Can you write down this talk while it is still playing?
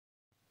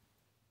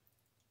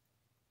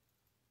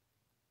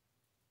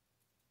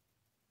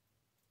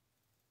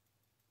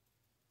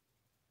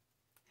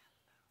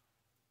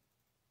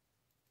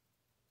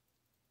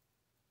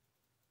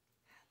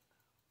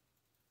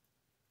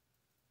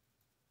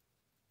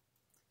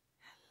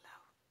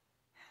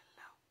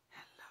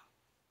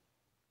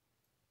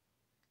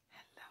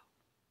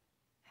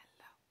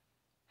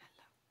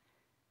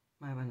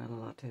My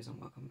Vanilla Lattes and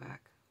welcome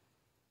back.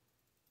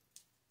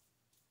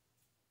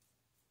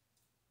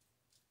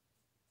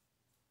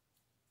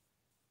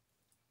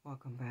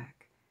 Welcome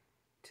back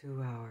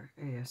to our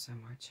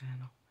ASMR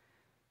channel.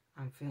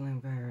 I'm feeling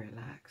very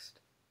relaxed.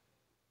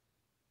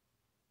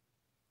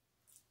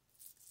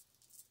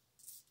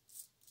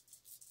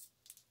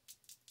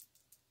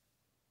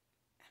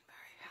 And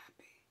very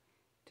happy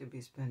to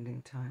be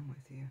spending time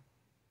with you.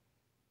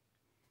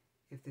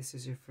 If this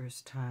is your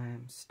first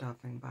time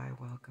stopping by,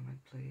 welcome, and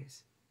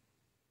please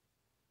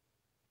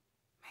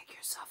make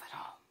yourself at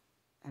home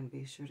and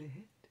be sure to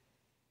hit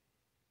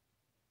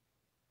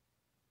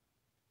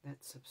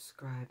that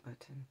subscribe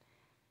button.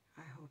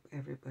 I hope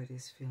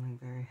everybody's feeling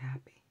very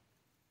happy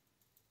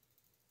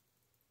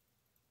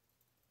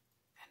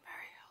and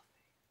very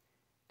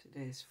healthy.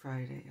 Today's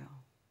Friday,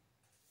 y'all.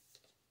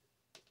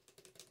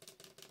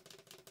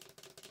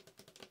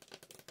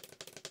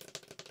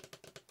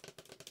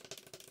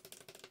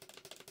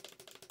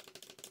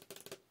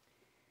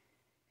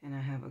 And I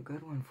have a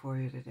good one for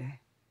you today.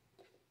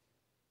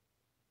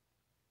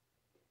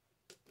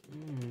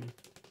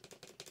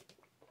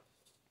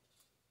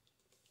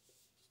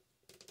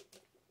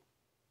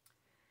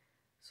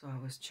 So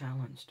I was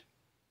challenged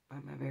by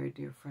my very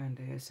dear friend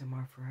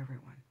ASMR for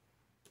Everyone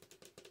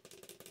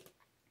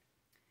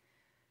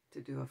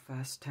to do a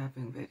fast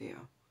tapping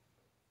video.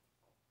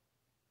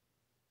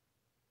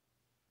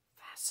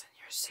 Fasten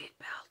your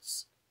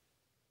seatbelts.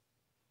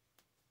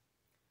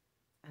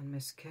 And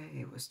Miss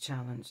K was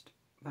challenged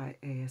by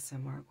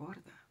ASMR Gorda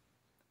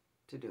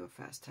to do a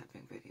fast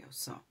tapping video.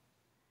 So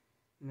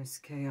Miss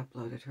K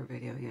uploaded her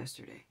video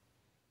yesterday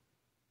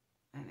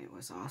and it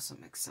was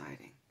awesome,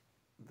 exciting,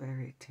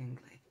 very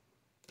tingly.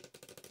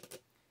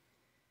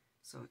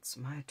 So it's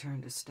my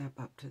turn to step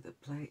up to the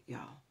plate,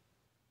 y'all.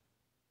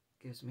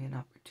 Gives me an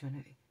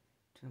opportunity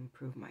to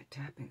improve my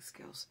tapping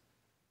skills.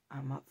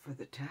 I'm up for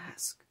the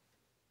task.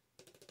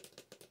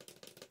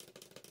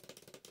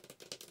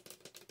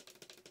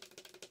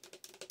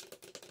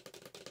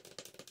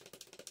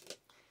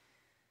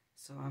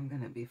 So I'm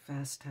going to be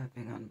fast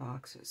tapping on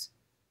boxes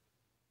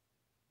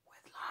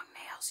with long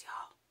nails,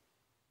 y'all.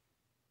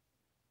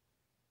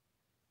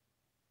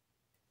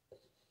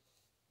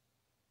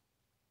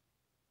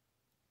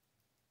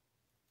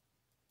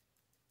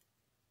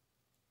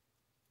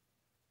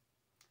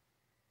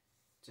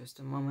 Just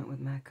a moment with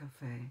my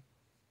cafe,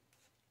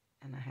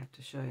 and I have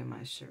to show you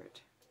my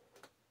shirt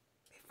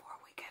before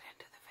we get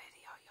into the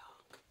video,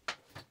 y'all.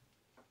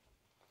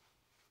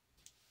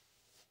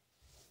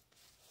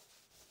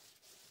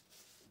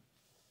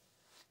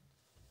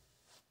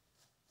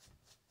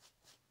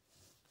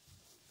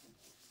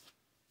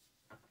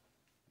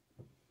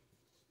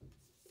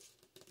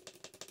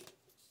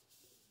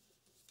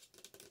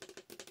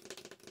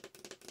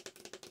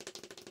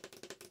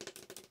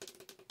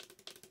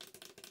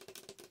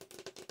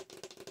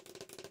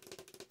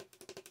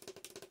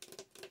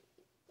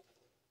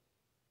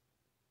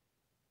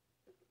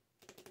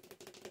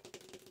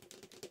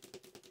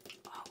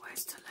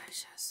 Always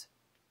delicious.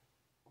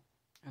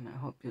 And I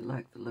hope you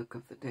like the look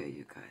of the day,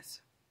 you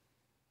guys.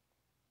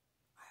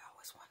 I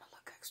always want to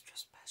look extra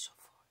special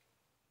for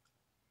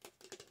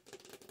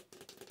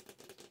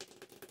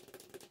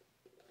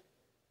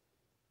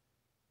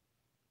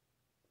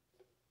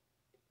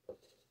you.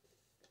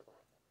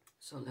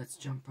 So let's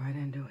jump right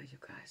into it, you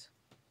guys.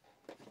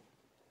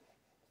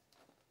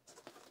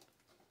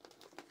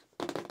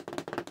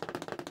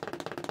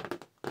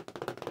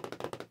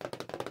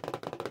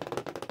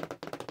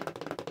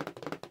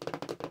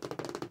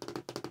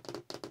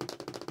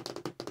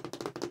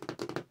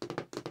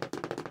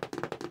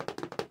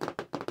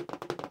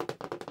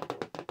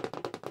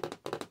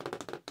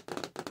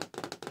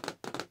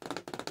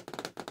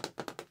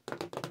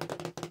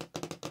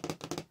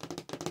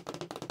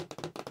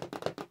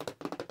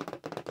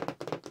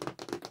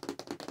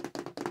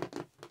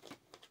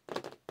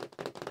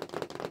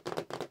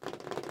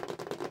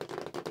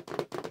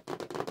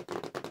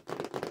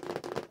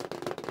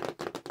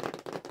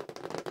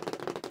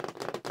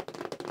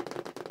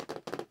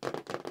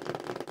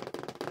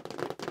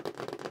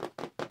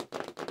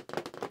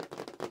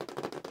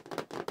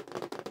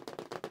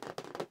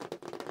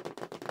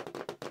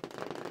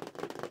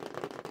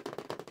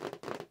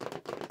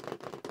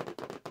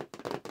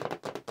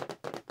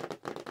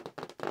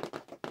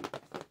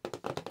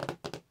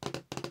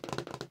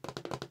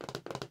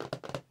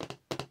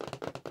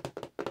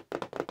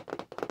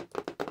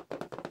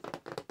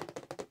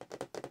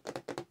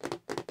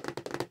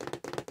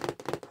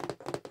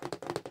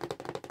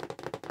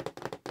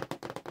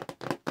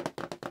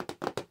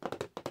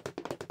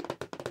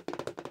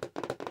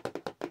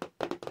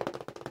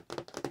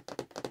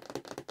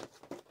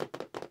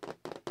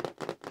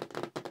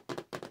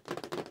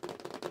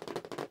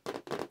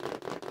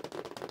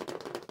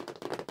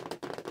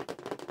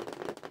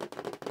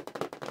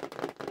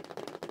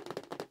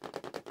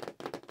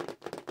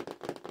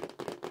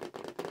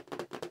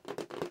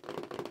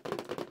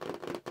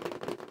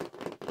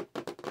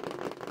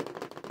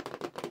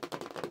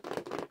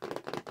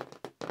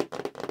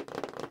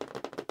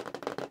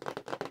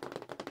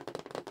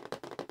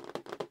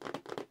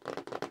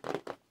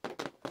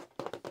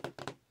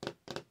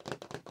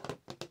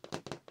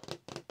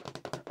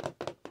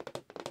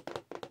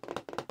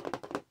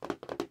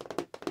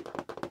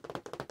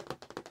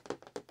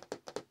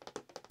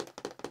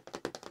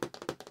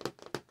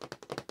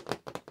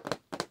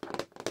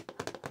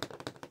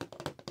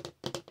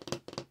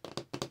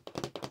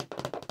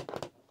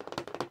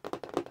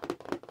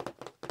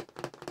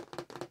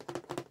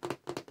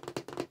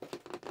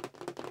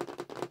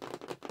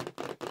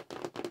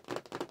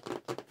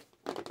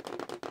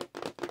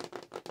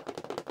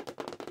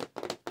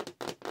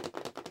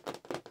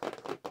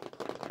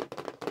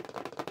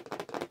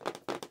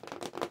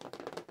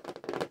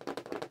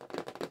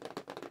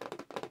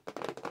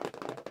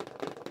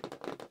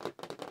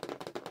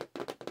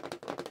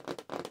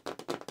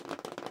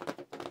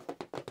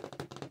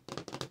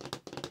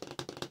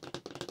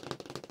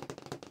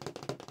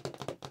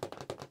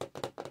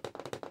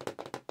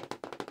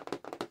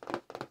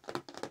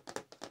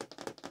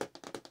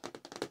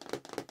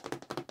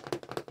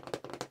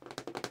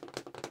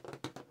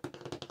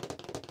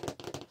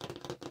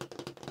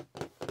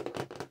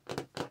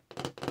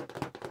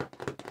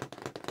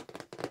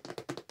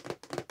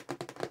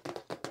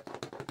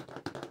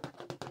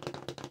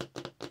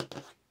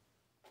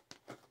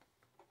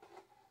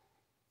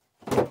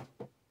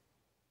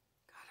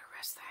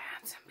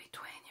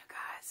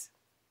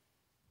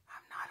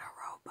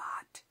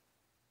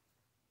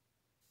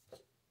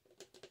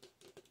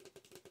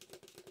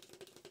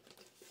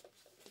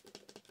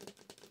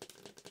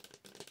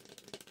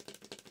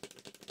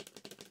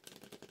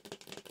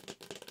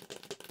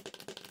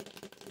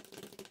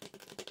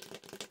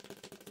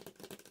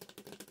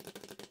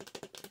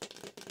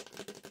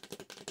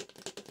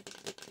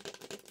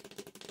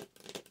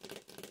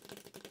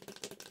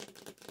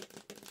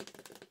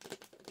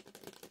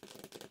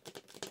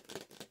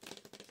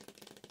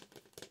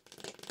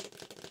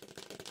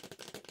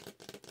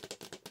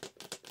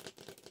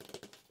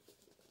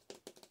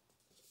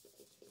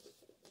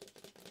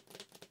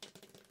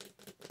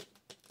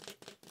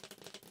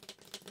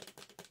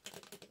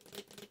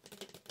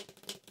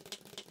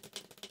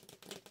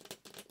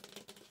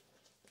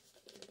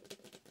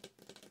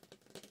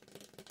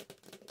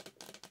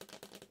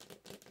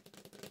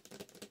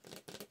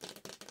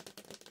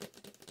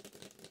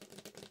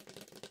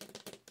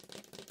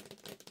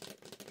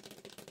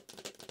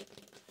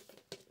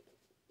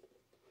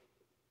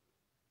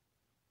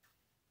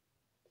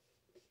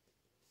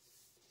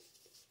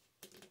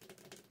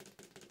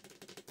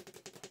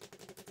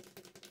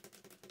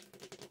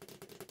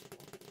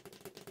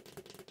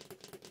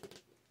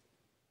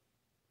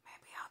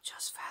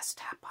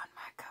 Let's tap on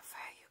my cafe,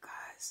 you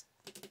guys.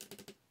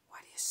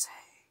 What do you say?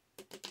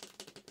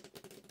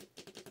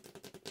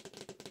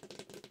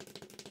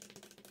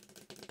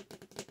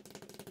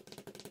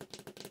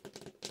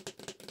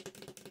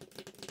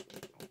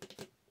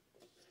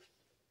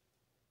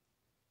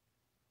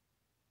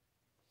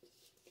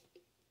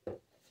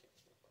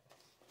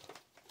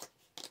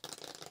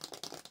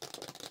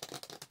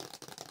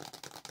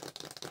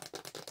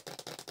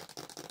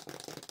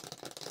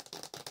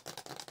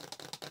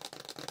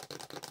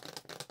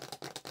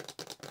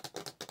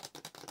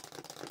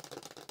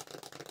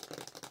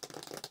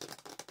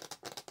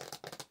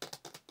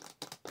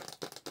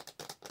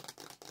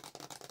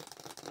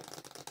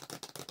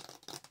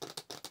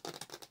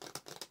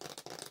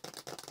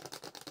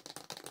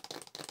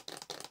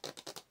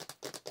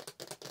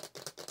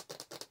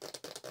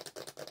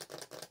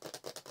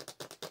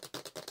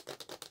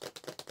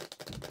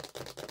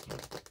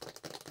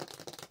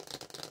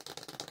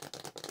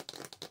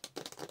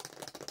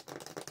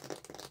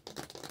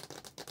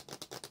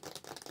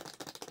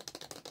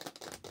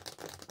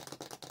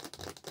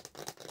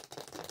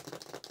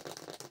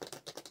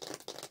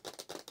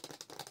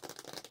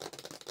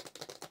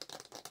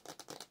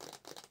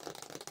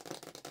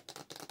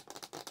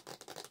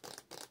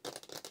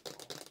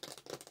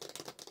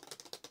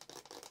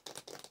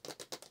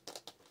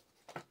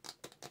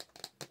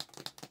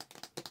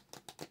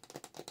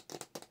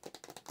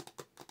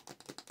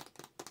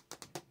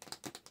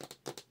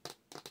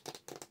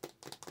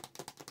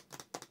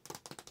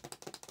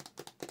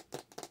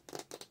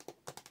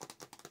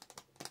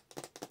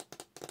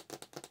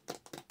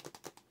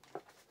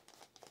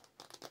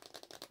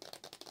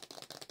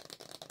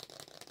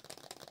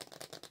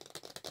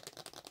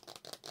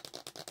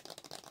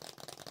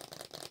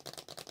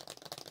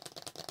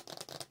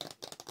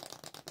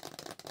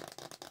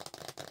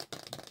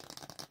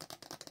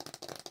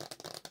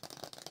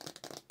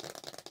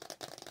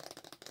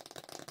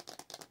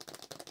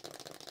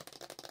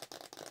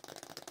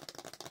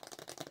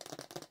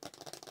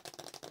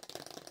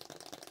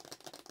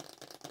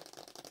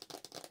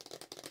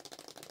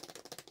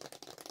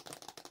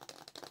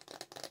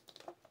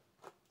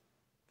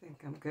 I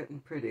think I'm getting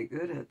pretty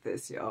good at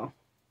this, y'all.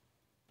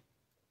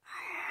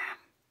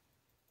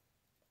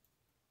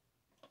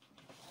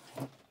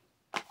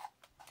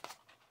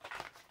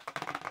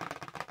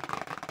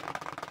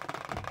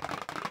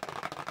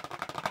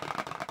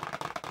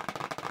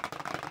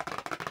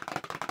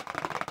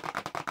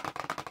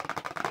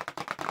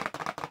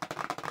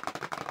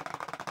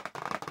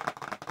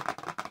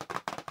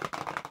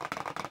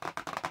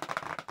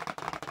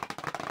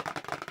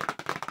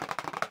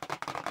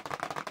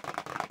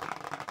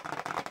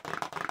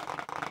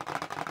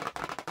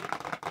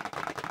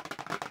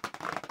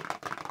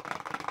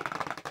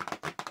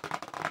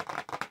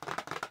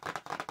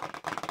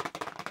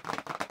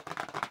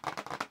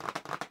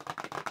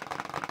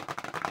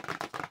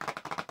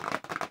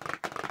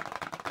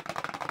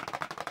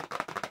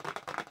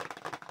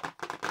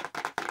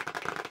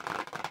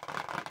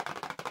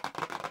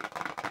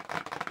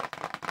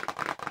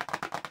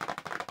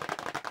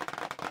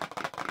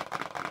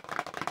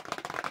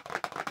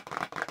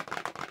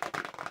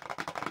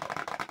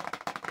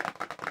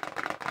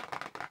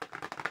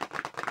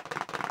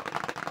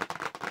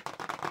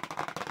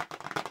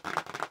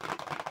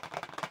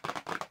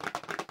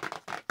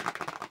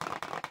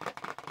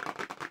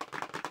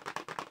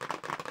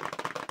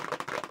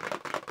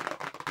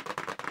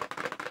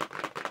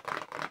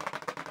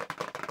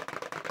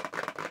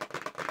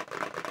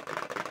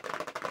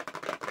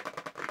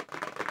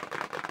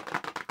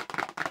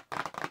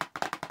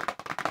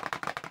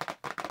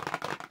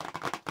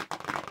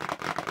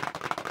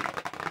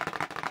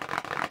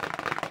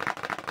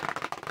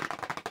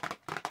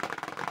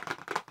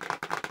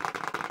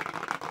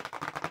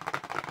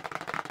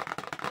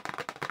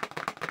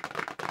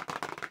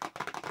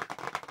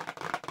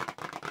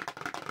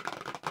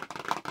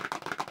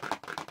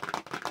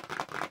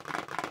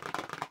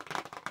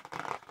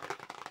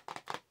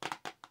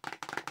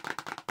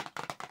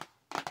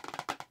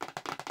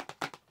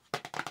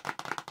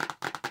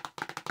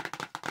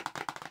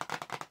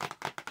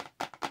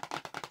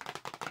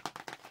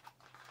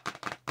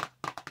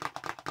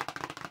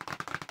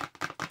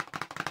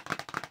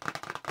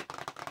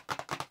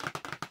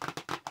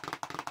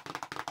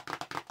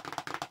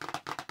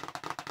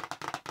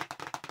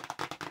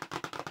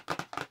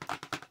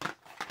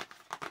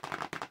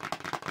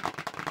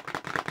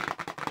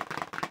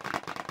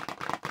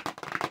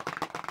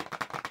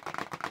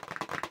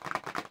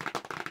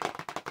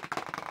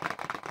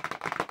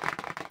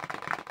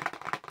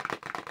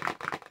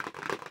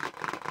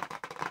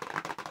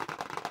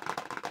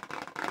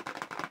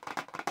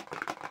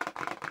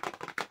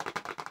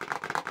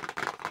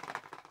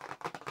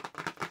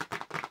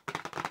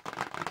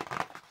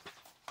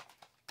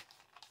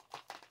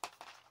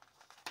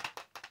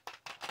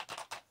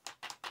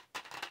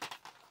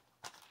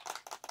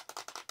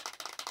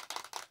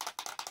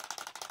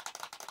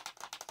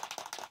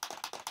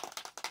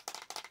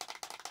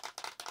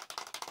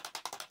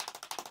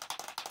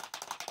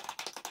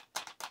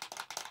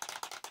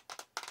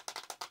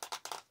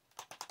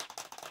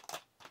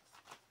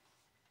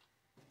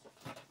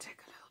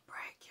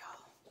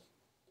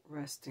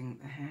 resting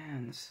the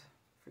hands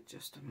for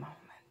just a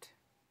moment.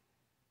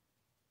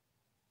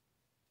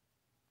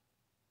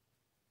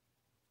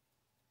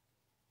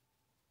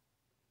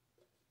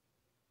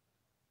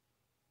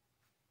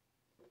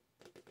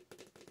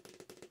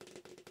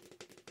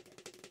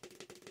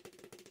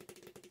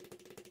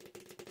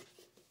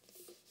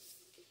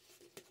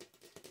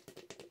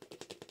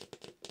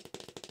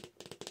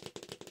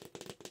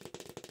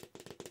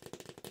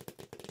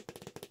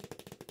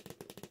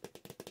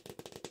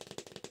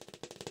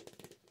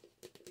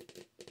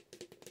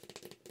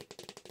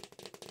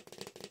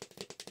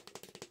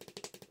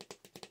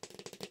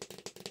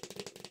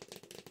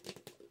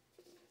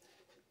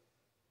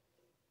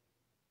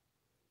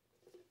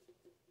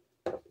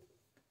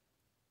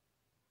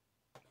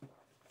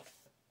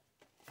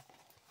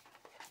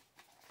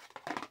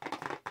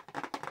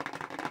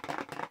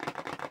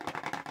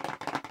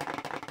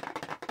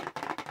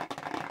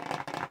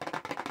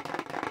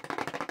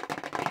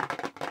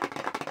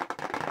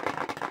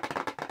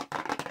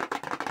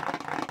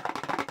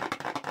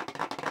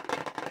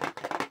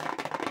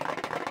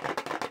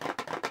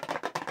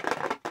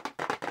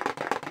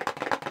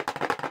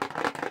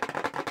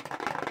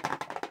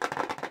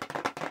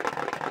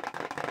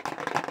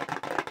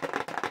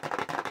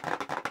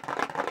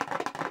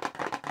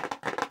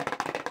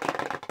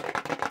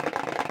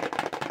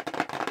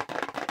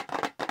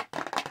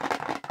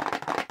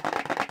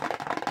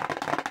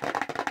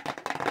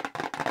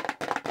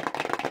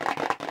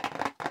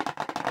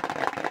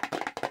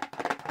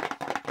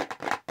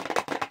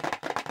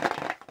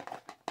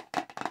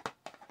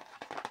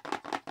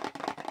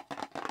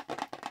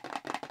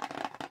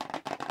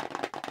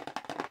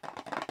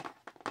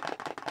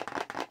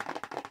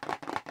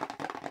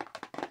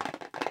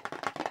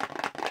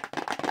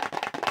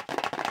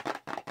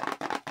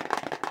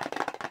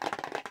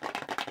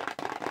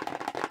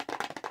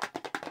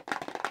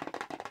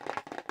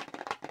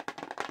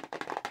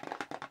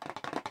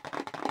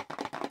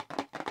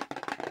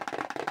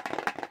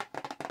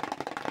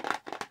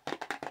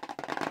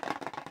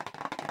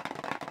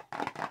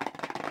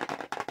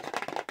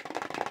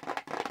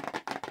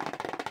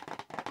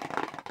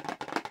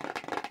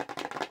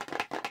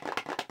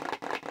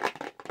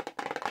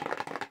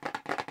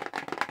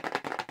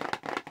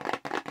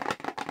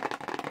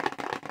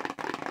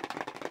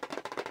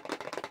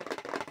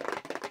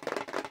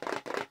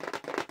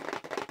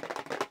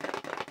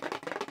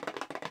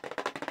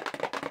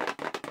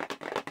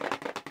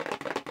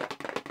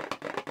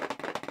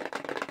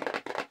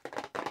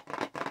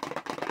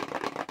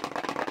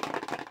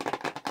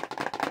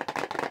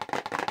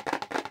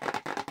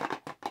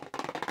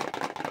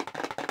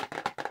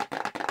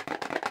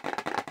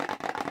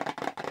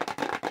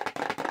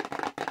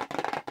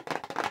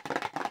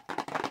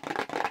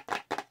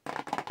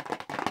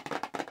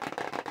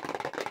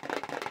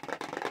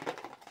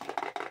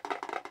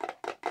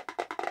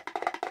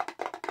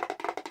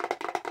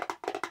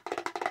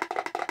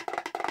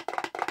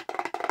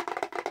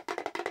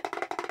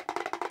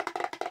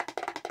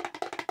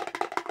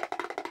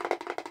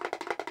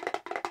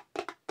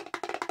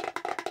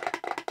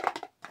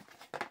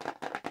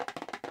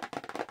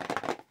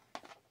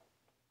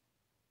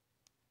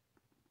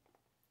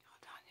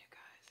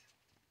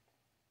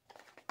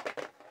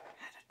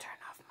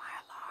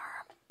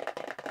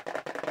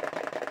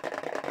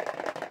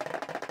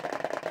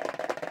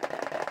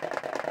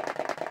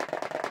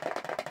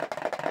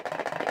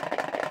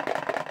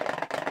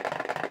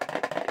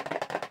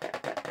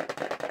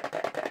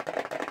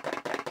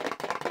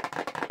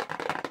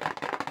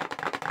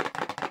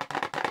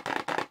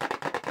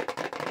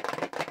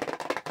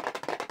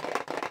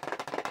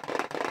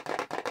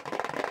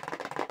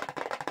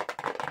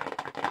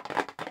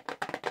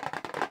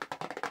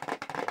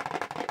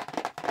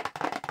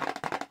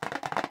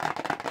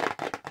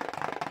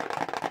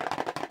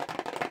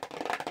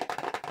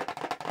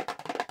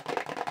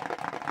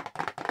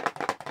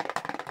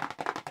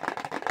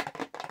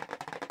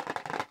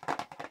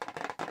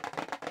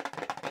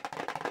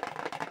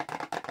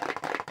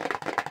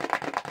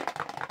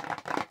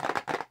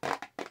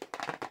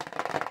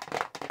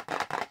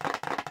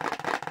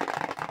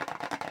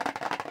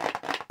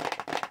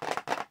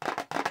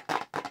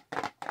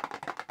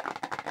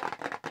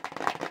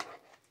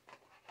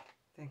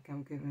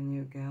 I'm giving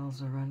you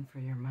gals a run for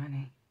your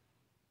money.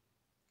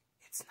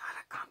 It's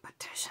not a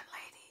competition,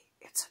 lady.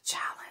 It's a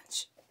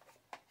challenge.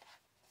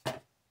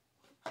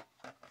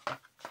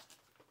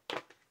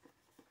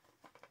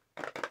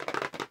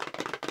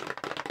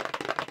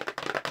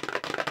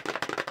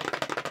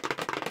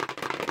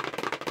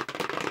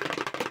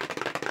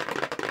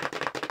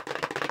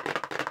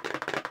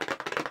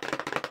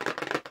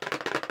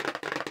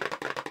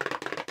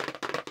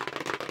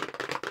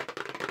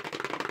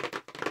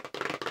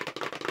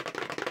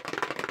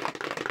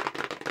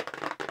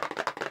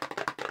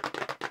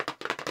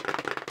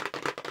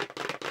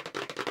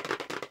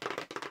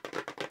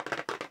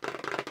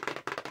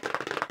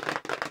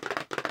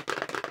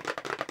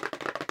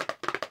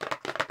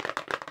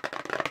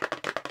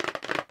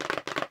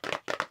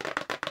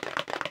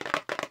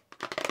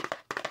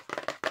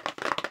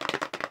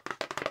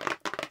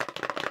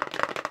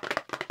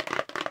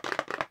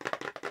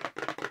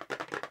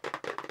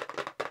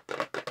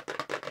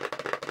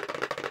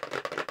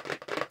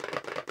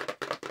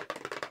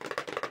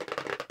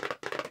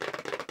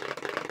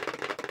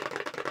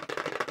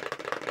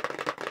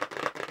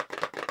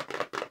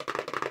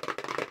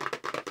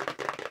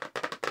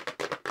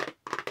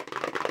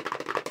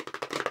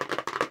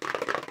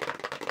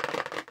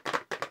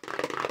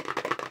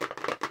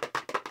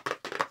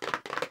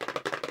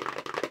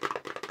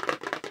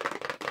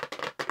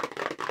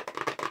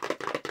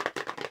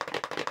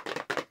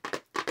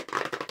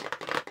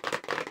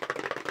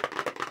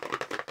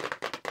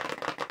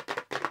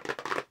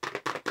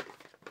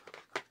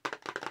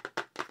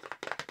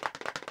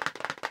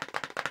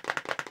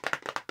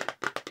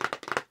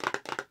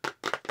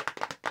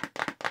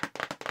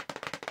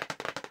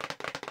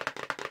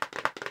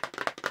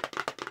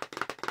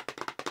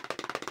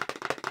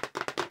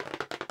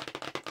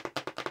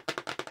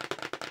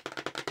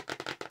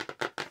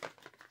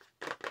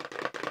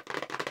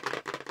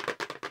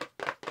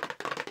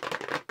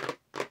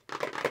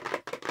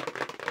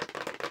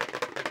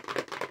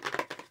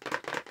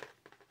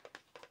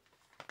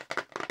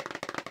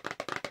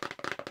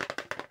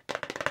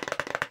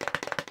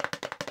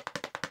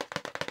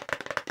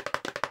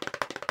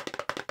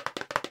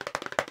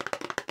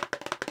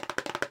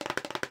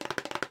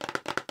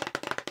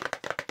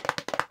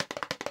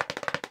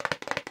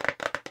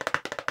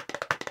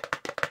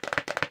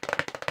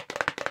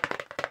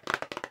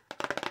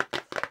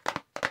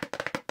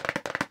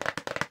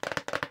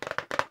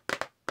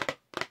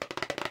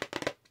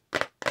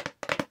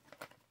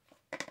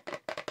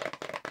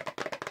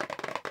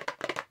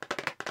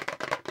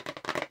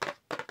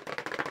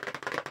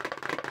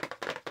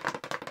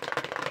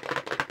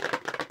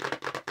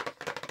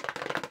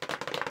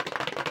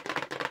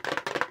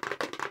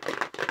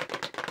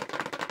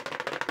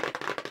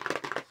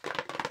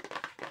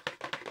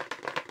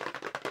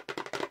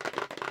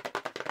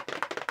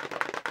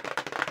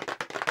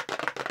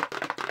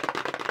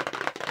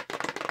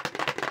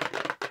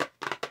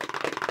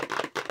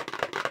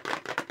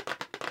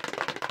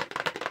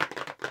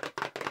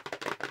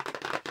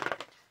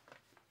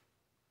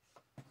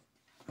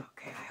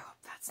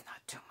 that's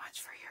not too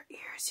much for your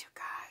ears, you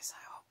guys.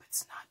 I hope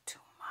it's not too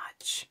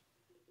much.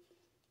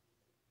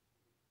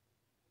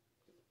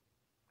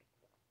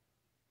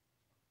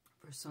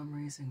 For some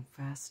reason,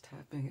 fast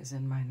tapping is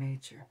in my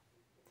nature.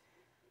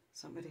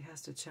 Somebody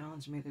has to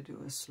challenge me to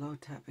do a slow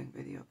tapping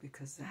video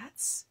because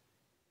that's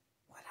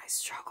what I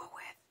struggle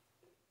with.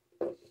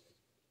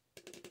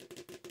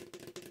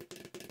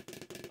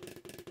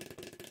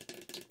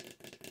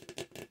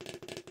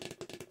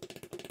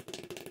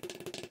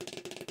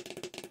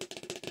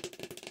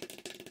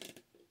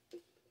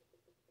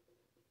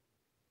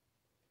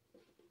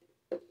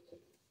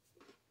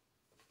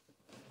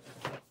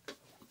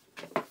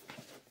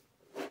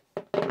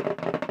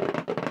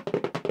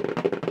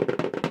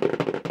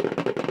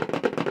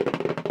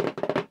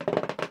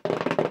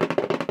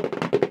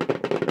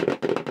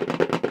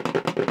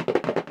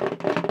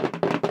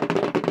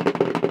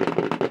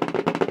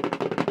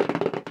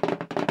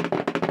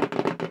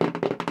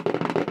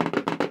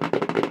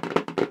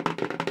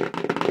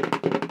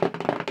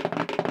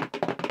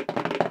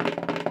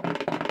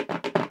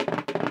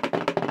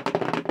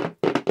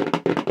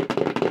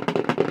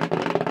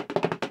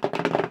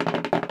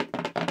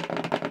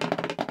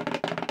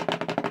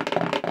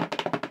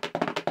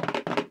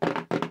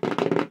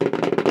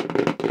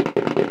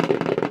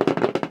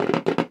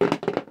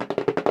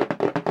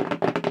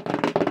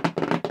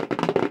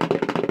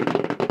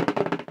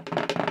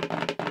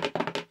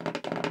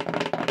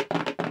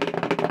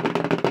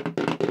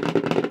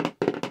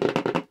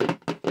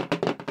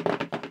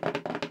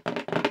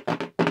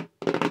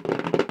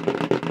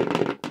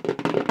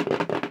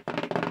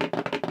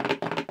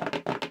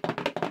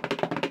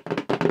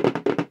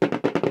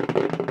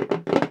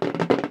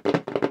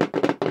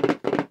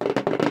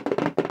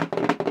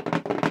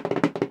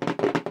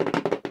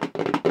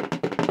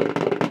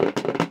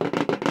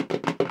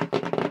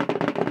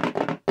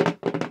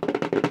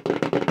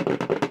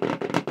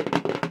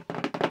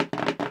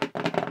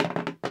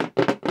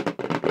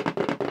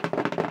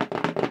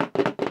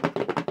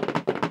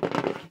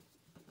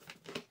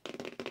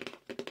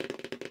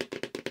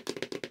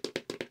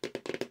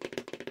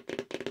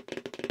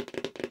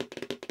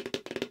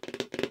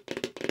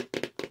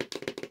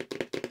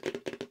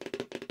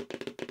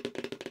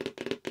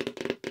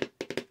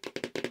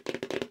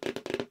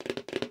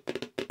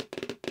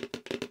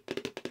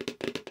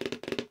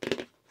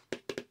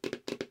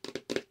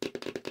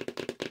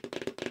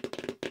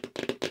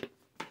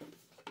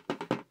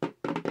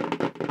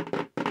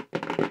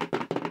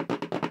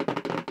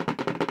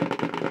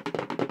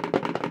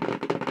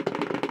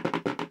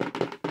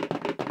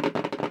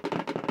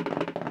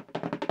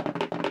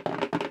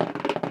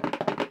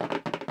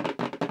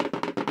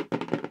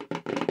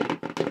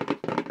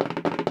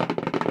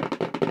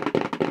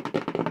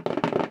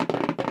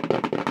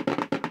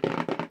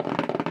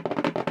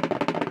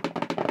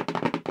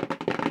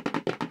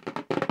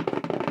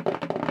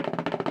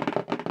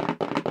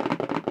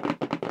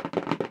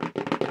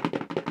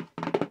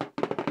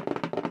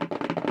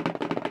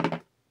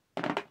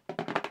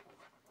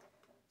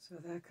 So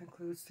that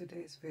concludes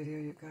today's video,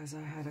 you guys.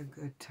 I had a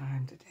good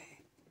time today,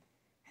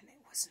 and it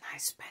was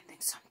nice spending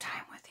some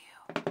time with you.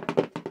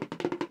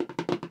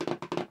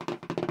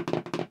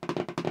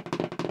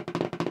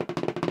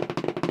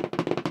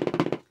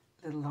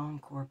 Little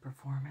encore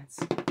performance.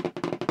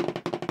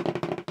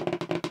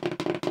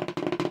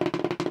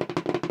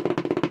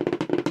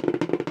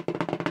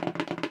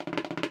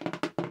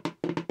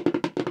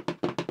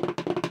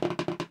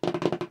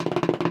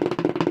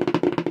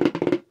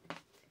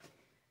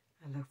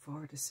 I look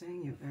forward to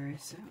seeing you very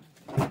soon.